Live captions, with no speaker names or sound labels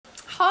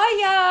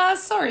Hiya!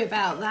 Sorry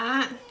about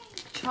that.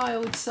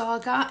 Child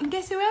saga. And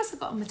guess who else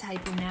I've got on the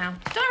table now?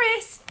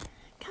 Doris!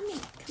 Come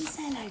here. Come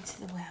say hello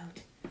to the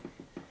world.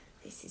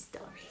 This is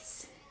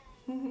Doris.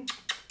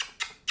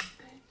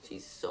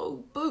 She's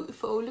so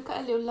beautiful. Look at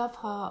her little love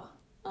heart.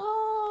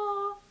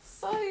 Oh,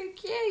 so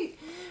cute.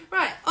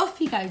 Right,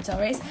 off you go,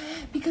 Doris.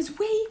 Because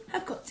we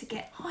have got to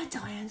get... Hi,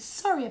 Diane.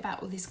 Sorry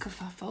about all this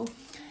kerfuffle.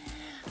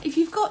 If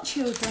you've got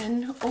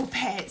children or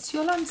pets,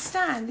 you'll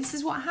understand this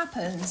is what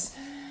happens.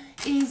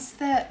 Is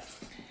that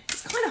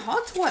it's kind of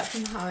hard to work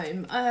from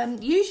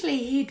home. Usually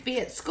he'd be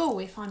at school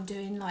if I'm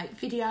doing like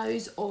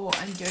videos or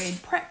I'm doing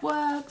prep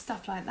work,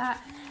 stuff like that.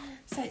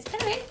 So it's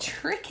been a bit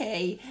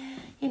tricky,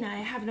 you know,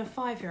 having a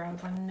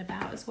 5-year-old running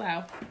about as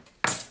well.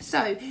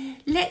 So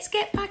let's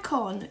get back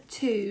on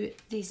to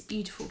this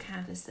beautiful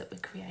canvas that we're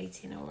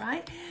creating, all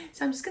right?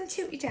 So I'm just going to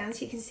tilt you down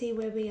so you can see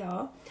where we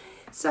are.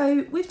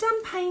 So we've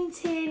done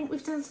painting,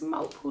 we've done some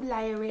multiple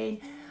layering.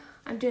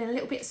 I'm doing a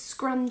little bit of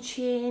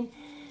scrunching,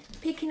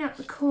 picking up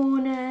the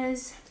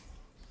corners,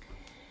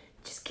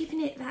 just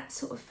giving it that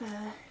sort of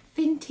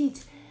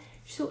vintage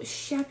sort of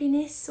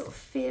shabbiness sort of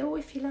feel,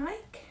 if you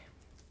like.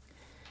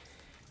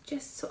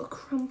 Just sort of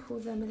crumple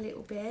them a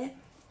little bit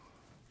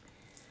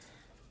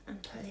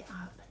and pull it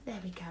up. There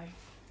we go.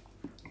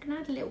 I'm going to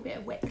add a little bit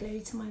of wet glue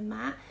to my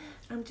mat.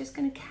 I'm just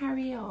going to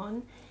carry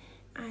on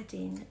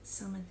adding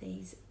some of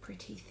these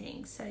pretty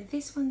things. So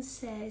this one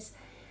says,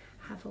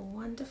 have a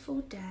wonderful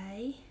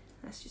day.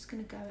 That's just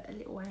going to go at a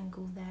little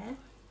angle there.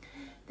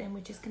 Then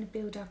we're just going to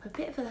build up a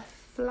bit of a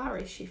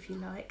flourish, if you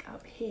like,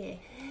 up here.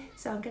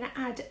 So I'm going to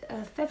add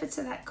a feather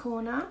to that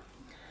corner.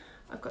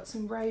 I've got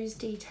some rose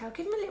detail.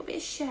 Give them a little bit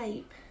of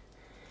shape.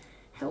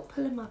 Help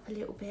pull them up a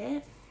little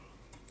bit.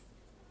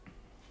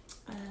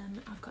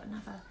 I've got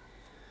another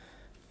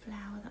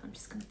flower that I'm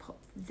just going to pop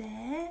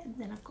there. And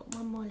then I've got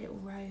one more little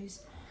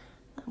rose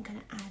that I'm going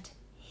to add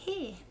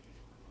here.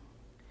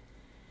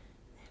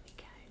 There we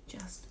go,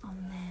 just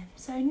on there.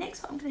 So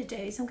next what I'm going to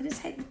do is I'm going to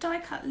take the die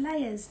cut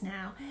layers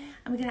now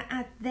and we're going to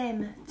add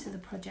them to the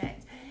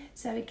project.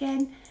 So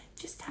again,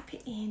 just tap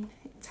it in,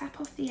 tap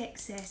off the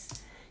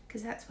excess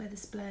because that's where the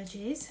splurge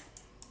is.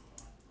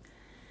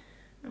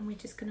 And we're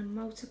just going to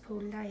multiple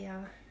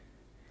layer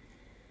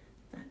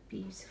that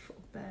beautiful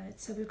bird.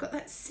 So we've got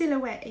that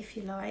silhouette, if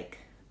you like,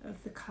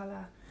 of the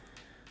colour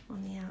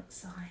on the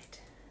outside.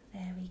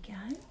 There we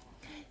go.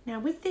 Now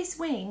with this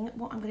wing,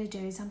 what I'm going to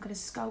do is I'm going to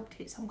sculpt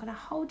it. So I'm going to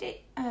hold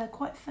it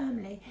quite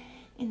firmly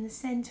in the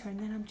centre and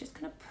then I'm just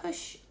going to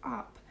push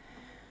up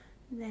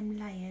them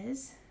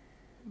layers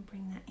and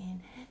bring that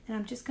in. Then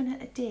I'm just going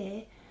to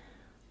adhere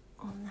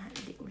on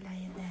that little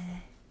layer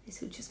there.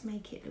 This will just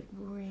make it look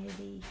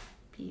really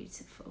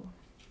beautiful.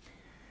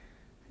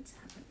 Let's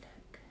have a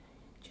look.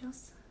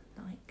 Just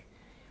like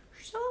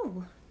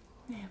so.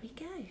 There we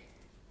go.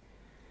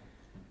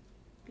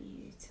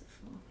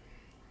 Beautiful.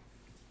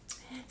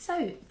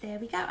 So there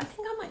we go. I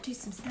think I might do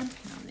some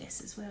stamping on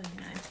this as well,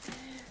 you know.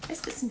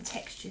 Let's put some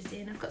textures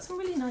in. I've got some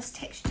really nice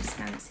texture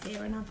stamps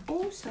here and I've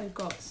also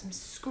got some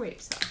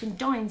scripts that I've been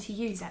dying to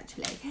use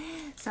actually.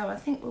 So I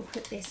think we'll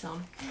put this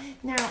on.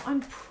 Now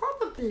I'm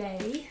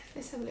probably,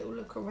 let's have a little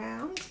look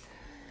around.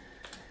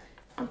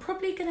 I'm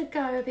probably going to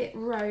go a bit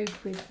rogue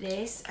with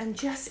this and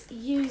just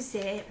use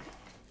it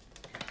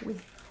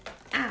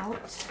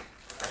without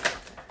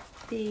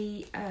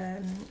the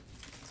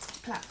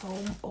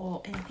platform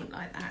or anything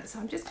like that. So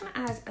I'm just going to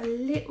add a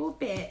little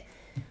bit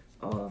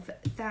of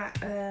that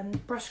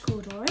brush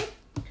corduroy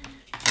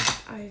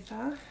just over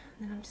and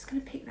then I'm just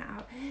going to pick that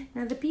up.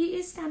 Now the beauty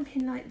of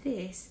stamping like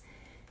this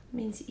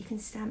means that you can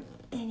stamp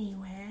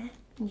anywhere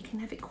and you can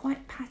have it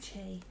quite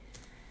patchy.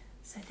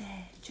 So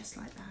there, just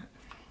like that.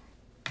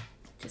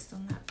 Just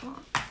on that part.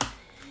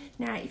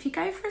 Now if you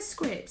go for a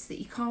script that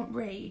you can't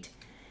read,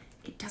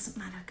 it doesn't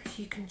matter because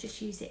you can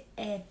just use it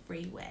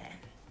everywhere.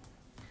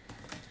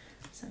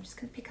 So I'm just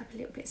going to pick up a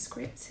little bit of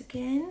script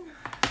again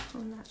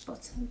on that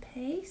bottom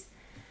piece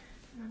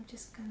and I'm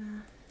just going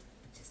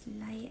to just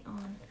lay it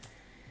on,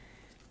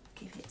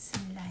 give it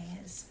some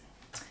layers.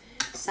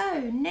 So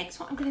next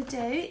what I'm going to do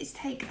is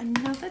take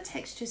another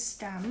texture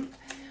stamp.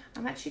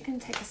 I'm actually going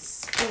to take a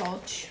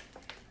splodge,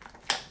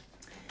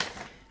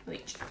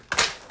 which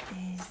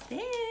is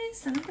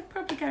this, and I could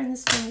probably go in the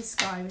spring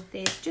sky with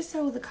this just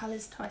so all the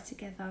colours tie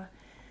together.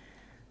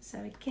 So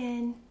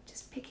again,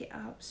 just pick it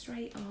up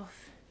straight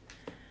off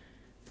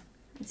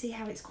and see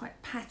how it's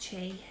quite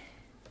patchy,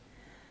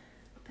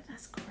 but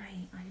that's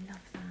great, I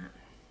love that.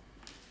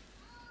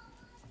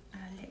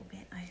 And a little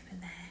bit over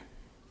there.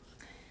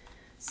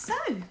 So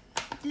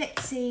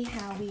let's see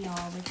how we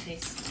are with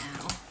this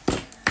now.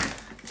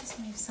 Just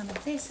move some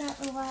of this out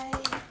of the way.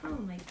 Oh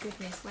my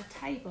goodness, my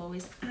table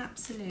is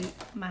absolute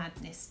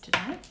madness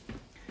today.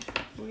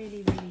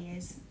 Really, really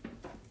is.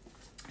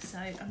 So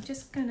I'm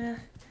just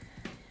gonna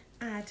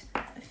add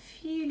a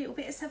few little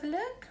bits. Have a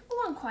look.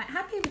 Oh, I'm quite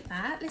happy with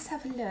that. Let's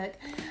have a look.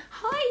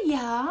 Hiya,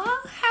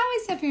 how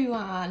is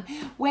everyone?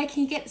 Where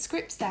can you get the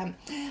script stamp?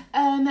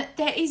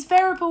 There is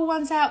variable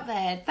ones out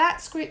there.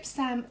 That script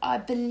stamp, I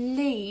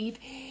believe,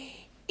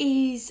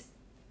 is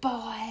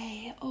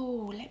by,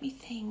 oh,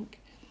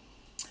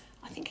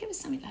 think it was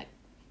something like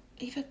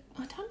either,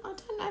 I don't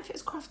know if it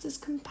was Crafter's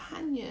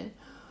Companion,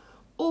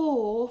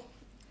 or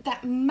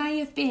that may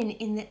have been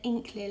in the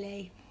Ink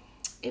Lily.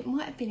 It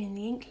might have been in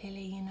the Ink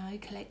Lily, you know,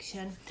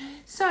 collection.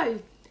 So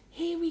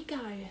here we go.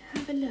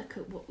 Have a look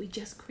at what we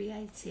just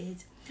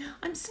created.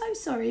 I'm so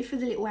sorry for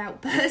the little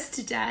outburst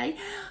today.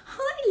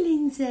 Hi,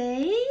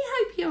 Lindsay.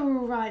 Hope you're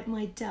all right,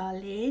 my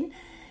darling.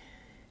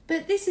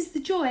 But this is the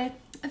joy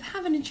of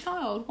having a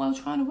child while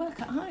trying to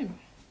work at home.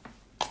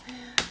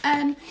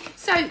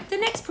 So the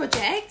next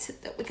project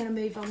that we're going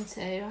to move on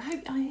to,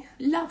 I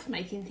love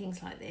making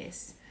things like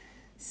this.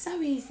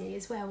 So easy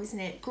as well, isn't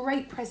it?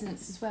 Great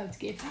presents as well to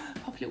give.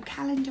 Pop a little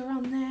calendar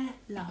on there.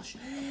 Lush.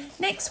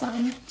 Next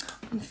one,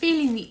 I'm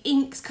feeling the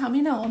inks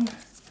coming on.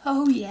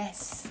 Oh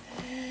yes.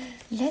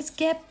 Let's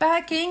get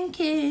back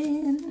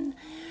inking.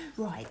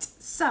 Right,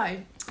 so,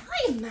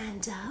 hi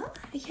Amanda. Are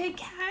you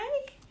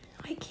okay?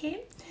 Hi Kim.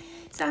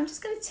 So I'm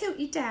just going to tilt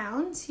you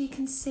down so you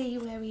can see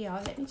where we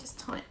are. Let me just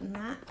tighten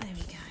that. There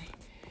we go.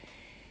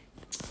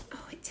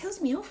 Oh, it tells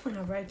me off when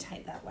I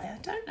rotate that way. I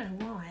don't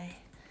know why.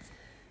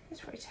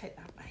 Let's rotate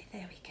that way.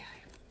 There we go.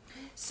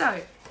 So,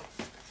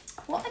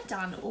 what I've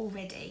done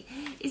already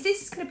is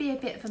this is going to be a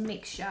bit of a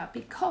mixture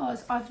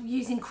because I'm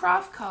using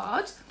craft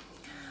card,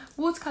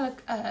 watercolour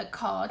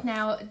card.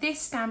 Now, this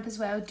stamp as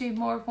well, Do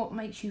More of What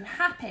Makes You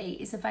Happy,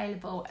 is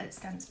available at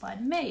Stamps by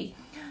Me.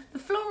 The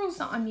florals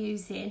that I'm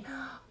using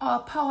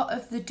are part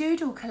of the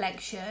Doodle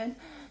collection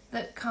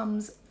that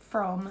comes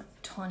from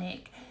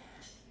Tonic.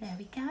 There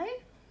we go.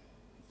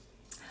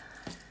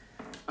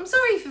 I'm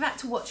sorry if you've had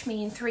to watch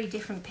me in 3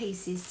 different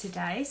pieces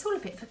today. It's all a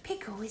bit of a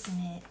pickle, isn't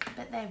it?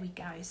 But there we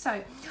go. So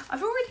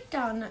I've already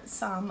done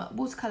some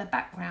watercolour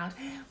background.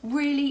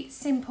 Really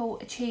simple,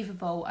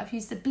 achievable. I've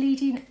used the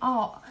Bleeding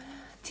Art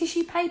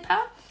tissue paper.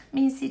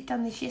 Me and Sid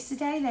done this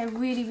yesterday. They're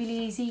really,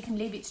 really easy. You can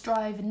leave it to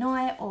dry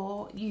overnight,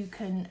 or you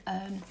can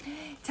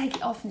take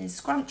it off and then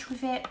scrunch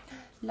with it.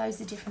 Loads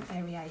of different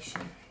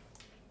variation.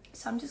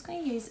 So I'm just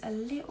going to use a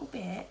little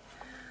bit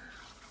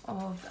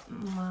of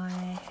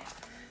my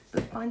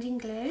bookbinding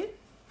glue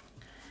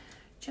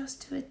just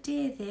to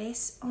adhere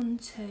this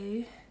onto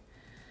a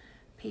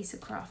piece of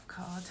craft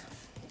card.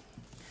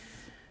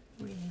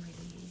 Really,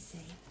 really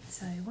easy.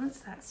 So once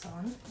that's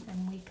on,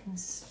 then we can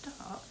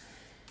start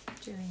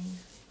doing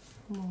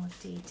more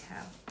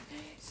detail.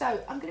 So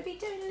I'm going to be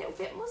doing a little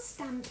bit more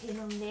stamping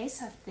on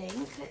this, I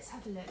think. Let's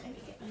have a look. Let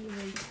me get my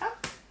Eureka.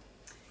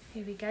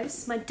 Here we go. This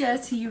is my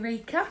dirty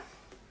Eureka.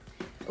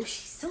 Oh,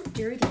 she's so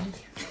dirty.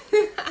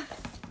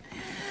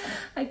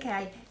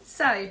 Okay,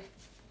 so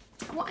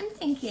what I'm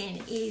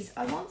thinking is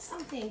I want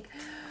something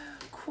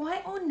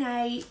quite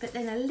ornate, but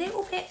then a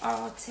little bit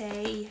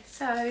arty.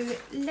 So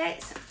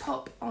let's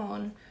pop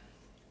on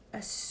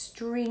a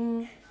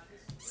string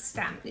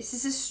stamp. This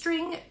is a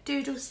string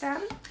doodle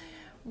stamp.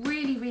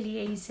 Really, really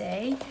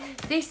easy.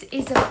 This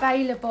is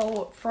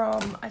available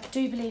from, I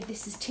do believe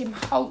this is Tim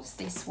Holtz,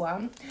 this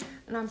one.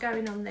 And I'm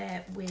going on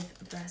there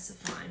with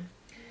VersaFine.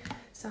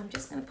 So I'm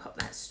just going to pop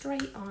that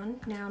straight on.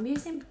 Now I'm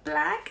using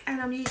black and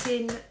I'm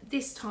using,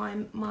 this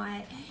time,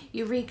 my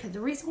Eureka.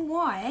 The reason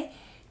why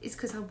is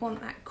because I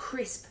want that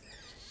crisp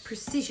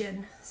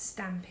precision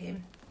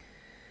stamping.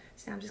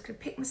 So I'm just going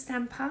to pick my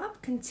stamp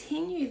up,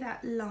 continue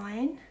that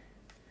line.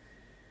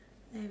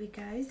 There we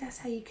go. That's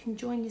how you can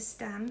join your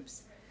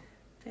stamps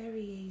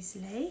very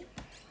easily.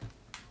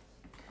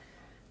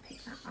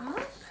 Pick that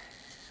up.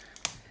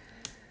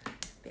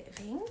 Bit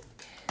of ink.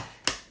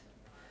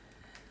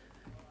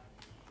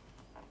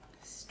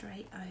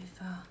 Straight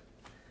over.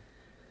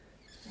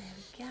 There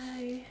we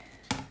go.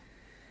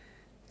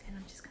 Then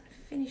I'm just going to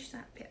finish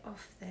that bit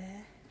off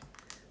there.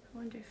 I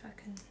wonder if I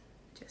can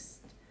just,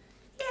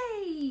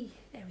 yay!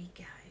 There we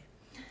go.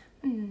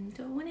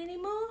 Do I want any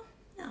more?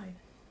 No.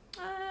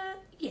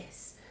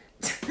 Yes.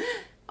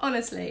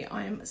 Honestly,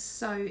 I am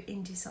so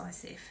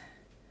indecisive.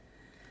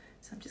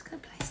 So I'm just going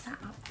to place that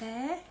up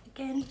there.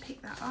 Again,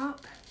 pick that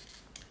up.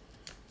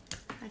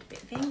 Add a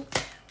bit of ink.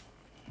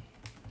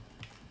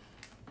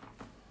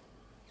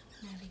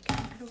 There we go.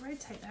 I'm going to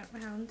rotate that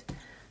round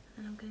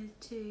and I'm going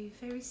to do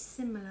very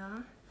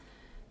similar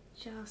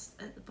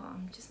just at the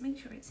bottom. Just make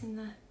sure it's in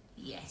the,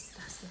 yes,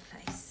 that's the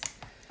place.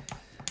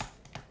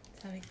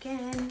 So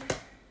again,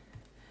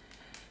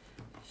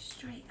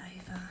 straight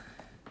over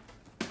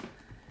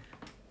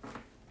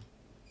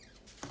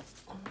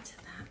onto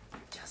that,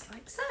 just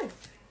like so.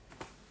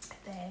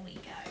 There we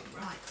go,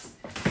 right.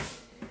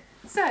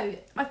 So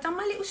I've done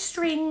my little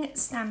string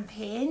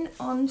stamping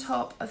on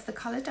top of the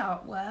coloured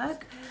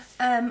artwork.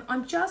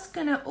 I'm just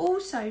going to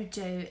also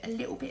do a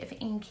little bit of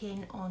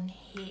inking on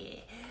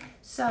here.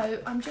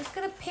 So I'm just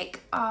going to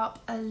pick up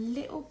a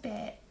little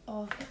bit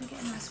of, let me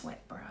get a nice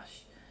wet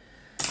brush.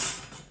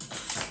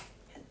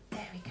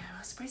 There we go,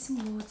 I'll spray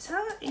some water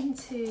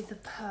into the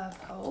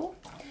purple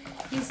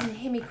using the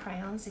Himi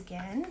crayons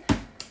again.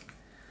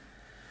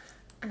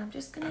 And I'm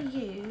just going to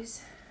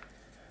use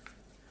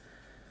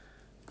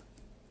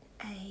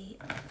a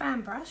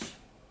fan brush,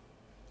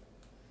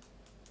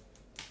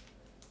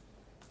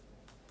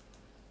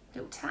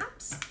 little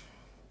taps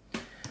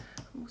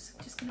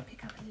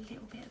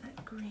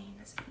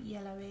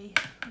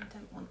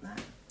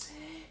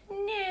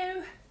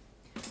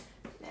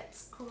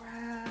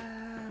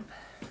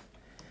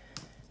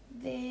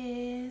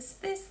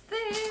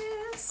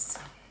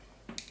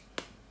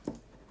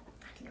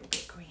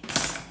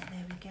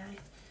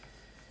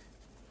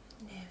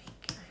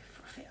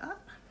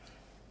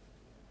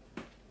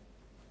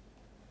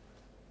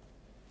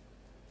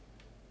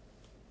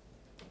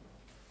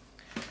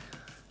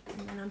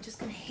I'm just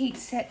going to heat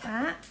set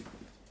that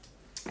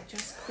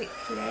just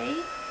quickly.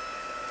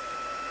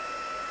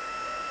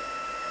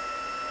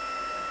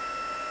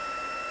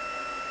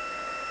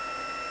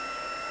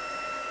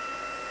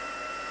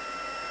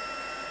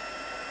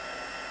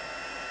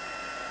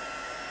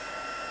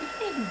 You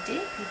can even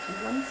dip if you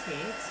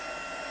wanted.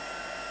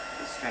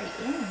 Go straight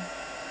in.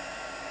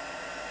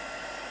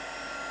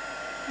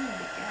 There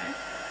we go.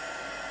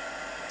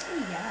 Oh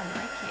yeah, I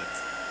like it.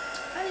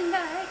 I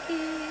like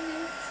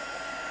it.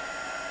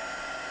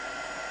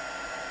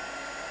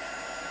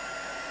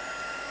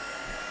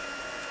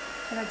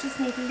 And I just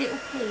need a little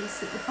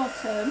piece at the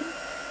bottom,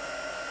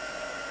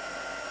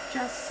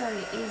 just so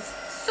it is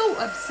sort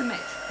of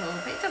symmetrical,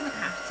 but it doesn't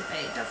have to be.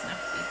 It doesn't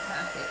have to be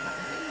perfect. Like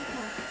a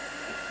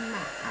little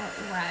mat out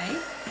the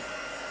way.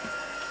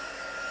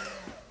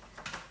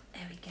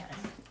 There we go.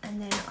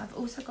 And then I've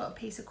also got a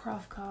piece of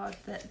craft card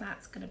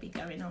that's going to be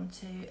going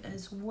onto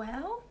as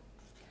well.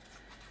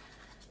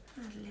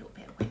 Add a little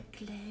bit of wet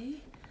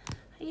glue.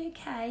 Are you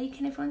okay?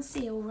 Can everyone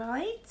see all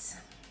right?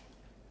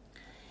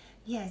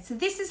 Yeah, so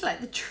this is like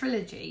the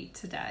trilogy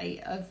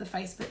today of the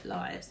Facebook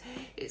Lives.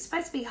 It's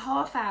supposed to be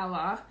half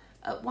hour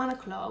at 1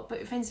 o'clock, but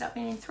we've ended up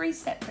being in 3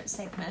 separate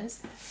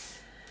segments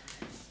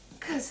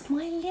because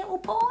my little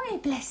boy,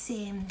 bless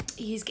him,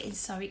 he is getting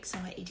so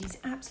excited. He's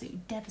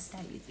absolutely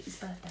devastated that his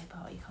birthday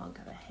party can't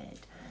go ahead.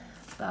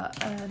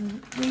 But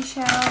we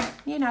shall,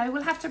 you know,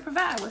 we'll have to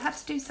prevail. We'll have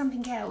to do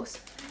something else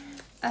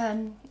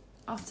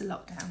after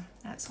lockdown.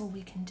 That's all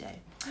we can do.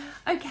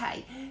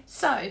 Okay,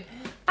 so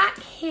back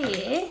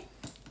here,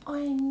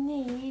 I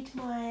need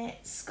my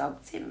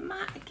sculpting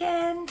mat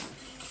again,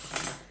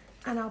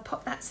 and I'll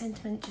pop that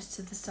sentiment just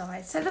to the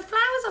side. So the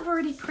flowers I've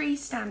already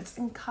pre-stamped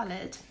and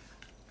coloured.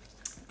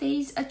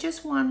 These are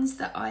just ones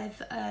that I've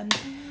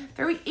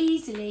very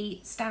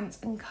easily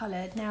stamped and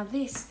coloured. Now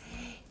this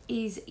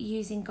is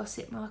using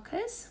Gossip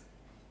markers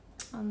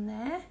on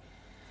there.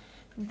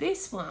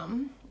 This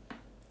one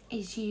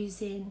is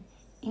using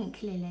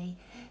Ink Lily.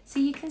 So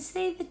you can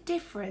see the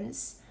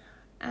difference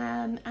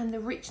and the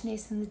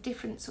richness and the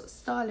different sort of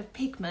style of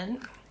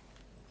pigment.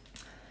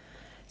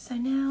 So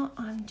now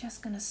I'm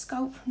just going to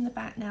sculpt from the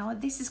back. Now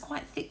this is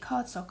quite thick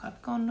cardstock.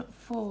 I've gone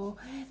for,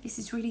 this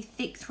is really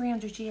thick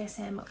 300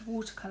 GSM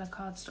watercolour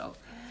cardstock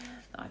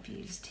that I've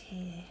used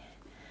here.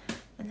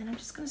 And then I'm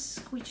just going to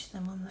squidge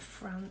them on the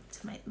front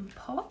to make them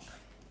pop.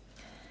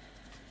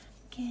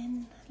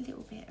 Again, a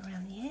little bit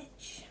around the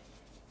edge,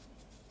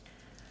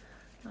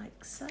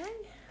 like so.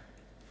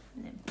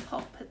 And then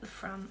pop at the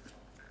front.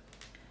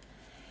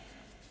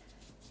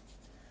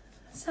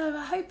 So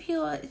I hope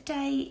your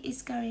day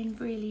is going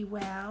really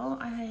well.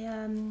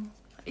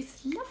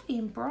 It's lovely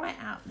and bright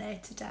out there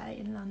today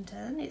in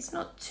London. It's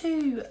not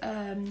too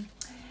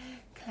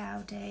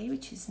cloudy,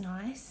 which is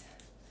nice.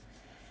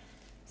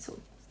 Sort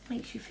of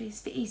makes you feel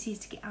it's a bit easier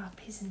to get up,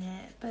 isn't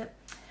it? But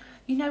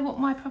you know what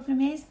my problem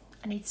is?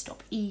 I need to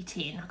stop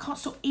eating. I can't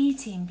stop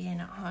eating being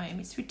at home.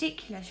 It's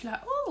ridiculous. You're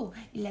like, oh,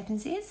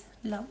 11's is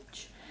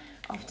lunch,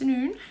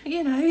 afternoon.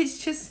 You know,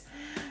 it's just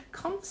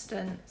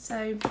constant.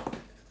 So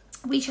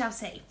we shall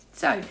see.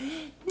 So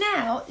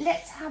now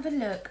let's have a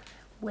look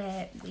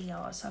where we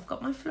are. So I've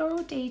got my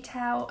floral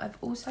detail. I've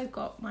also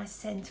got my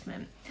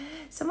sentiment.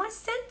 So my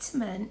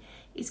sentiment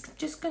is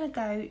just going to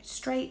go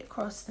straight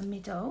across the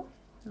middle,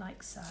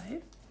 like so.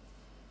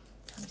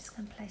 So I'm just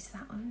going to place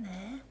that on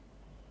there,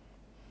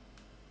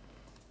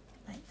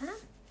 like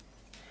that.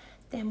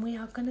 Then we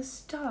are going to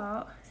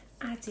start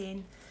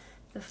adding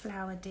the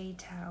flower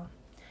detail.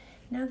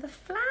 Now the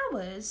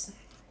flowers,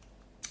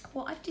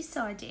 what I've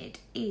decided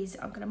is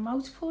I'm going to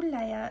multiple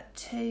layer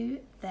 2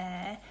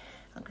 there.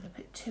 I'm going to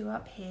put 2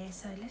 up here.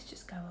 So let's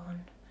just go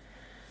on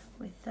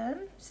with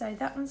them. So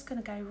that one's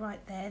going to go right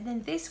there.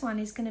 Then this one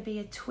is going to be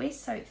a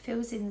twist, so it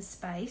fills in the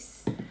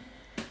space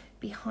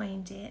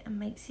behind it and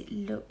makes it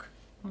look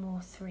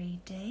more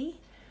 3D.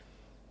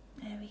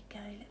 There we go.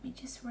 Let me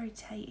just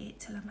rotate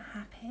it till I'm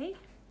happy.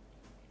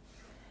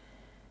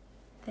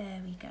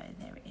 There we go.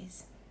 There it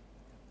is.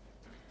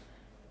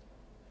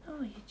 Oh,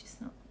 you're just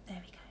not.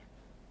 There we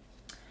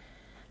go.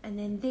 And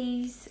then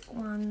these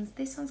ones,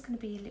 this one's going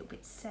to be a little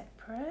bit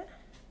separate,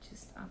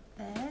 just up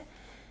there.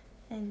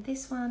 And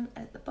this one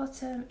at the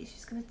bottom is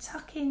just going to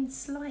tuck in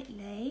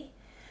slightly.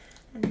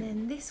 And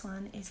then this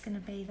one is going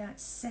to be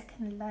that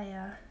second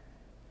layer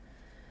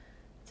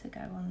to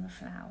go on the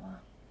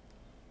flower.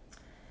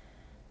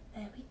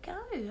 There we go.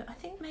 I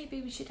think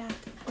maybe we should add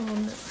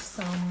on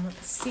some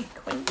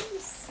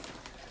sequins.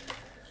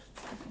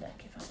 Have a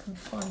look if I can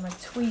find my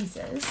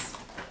tweezers.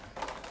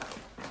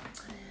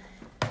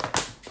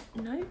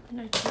 No,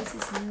 no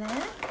tweezers in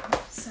there.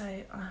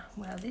 So,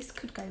 well, this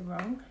could go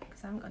wrong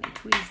because I haven't got any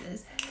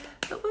tweezers.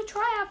 But we'll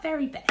try our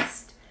very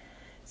best.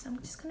 So I'm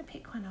just going to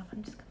pick one up.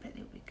 I'm just going to put a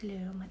little bit of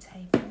glue on my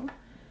table.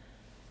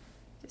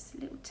 Just a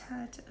little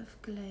tad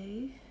of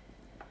glue.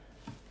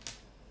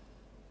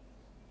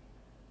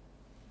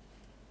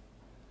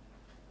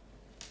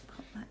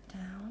 Pop that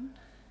down.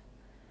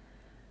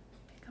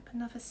 Pick up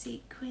another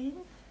sequin.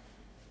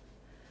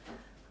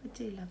 I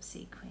do love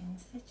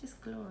sequins. They're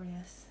just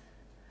glorious.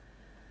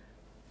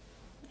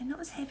 They're not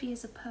as heavy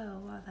as a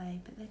pearl, are they?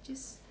 But they're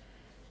just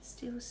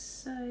still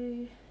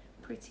so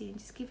pretty and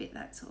just give it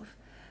that sort of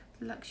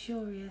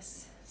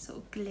luxurious sort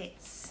of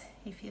glitz,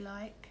 if you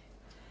like.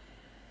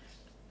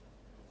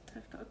 So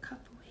I've got a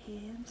couple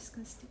here. I'm just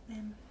going to stick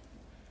them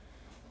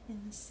in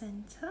the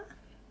centre.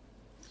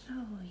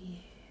 Oh, you.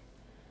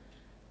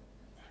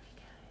 There we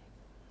go.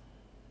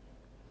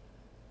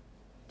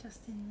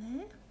 Just in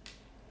there.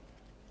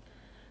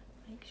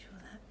 Make sure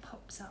that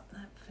pops up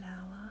that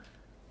flower.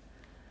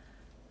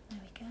 There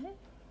we go.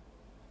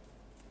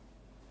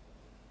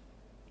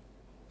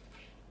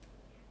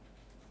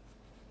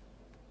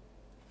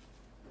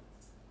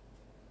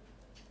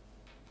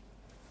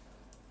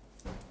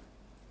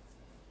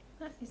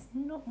 That is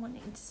not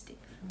wanting to stick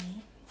for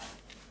me.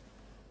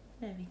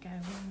 There we go,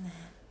 one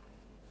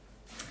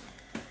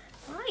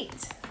there.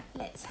 Right,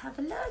 let's have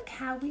a look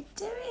how we're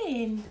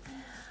doing.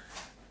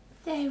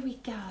 There we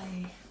go.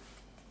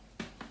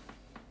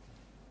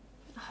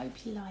 I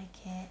hope you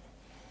like it.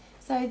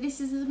 So this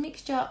is a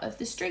mixture of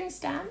the string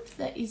stamp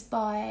that is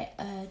by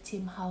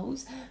Tim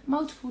Holtz,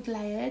 multiple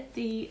layered.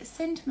 The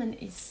sentiment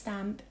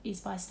stamp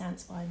is by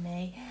Stamps by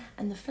Me,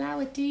 and the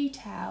flower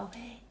detail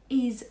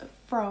is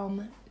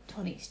from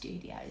Tonic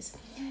Studios.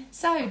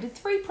 So the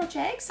 3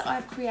 projects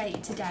I've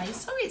created today,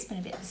 sorry it's been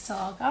a bit of a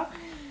saga,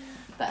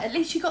 but at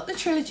least you got the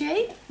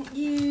trilogy.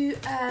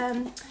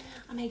 I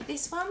made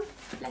this one,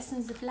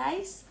 Lessons of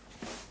Lace,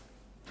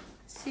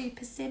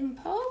 super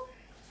simple.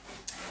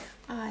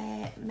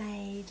 I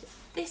made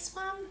this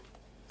one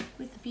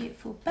with the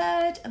beautiful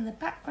bird and the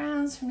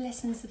backgrounds from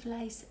Lessons of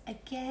Lace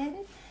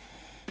again.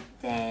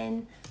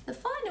 Then the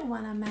final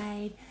one I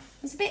made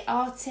was a bit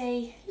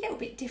arty, a little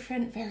bit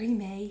different, very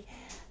me,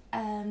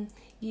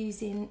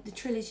 using the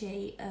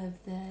trilogy of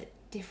the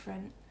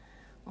different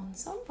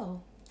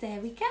ensemble. There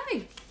we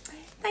go.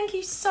 Thank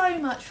you so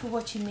much for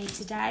watching me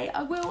today.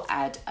 I will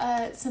add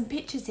some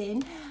pictures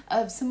in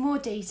of some more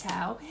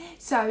detail,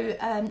 so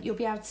you'll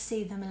be able to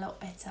see them a lot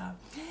better.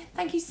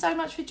 Thank you so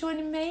much for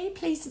joining me.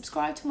 Please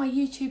subscribe to my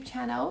YouTube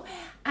channel,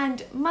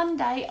 and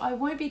Monday I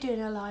won't be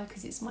doing a live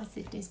because it's my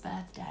Sydney's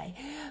birthday,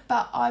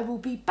 but I will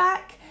be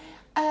back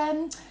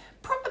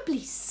probably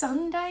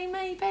Sunday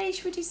maybe.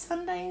 Should we do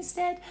Sunday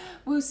instead?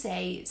 We'll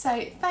see.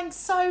 So thanks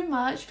so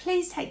much.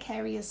 Please take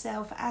care of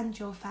yourself and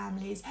your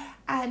families,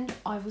 and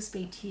I will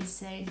speak to you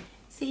soon.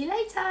 See you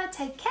later.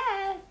 Take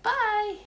care. Bye.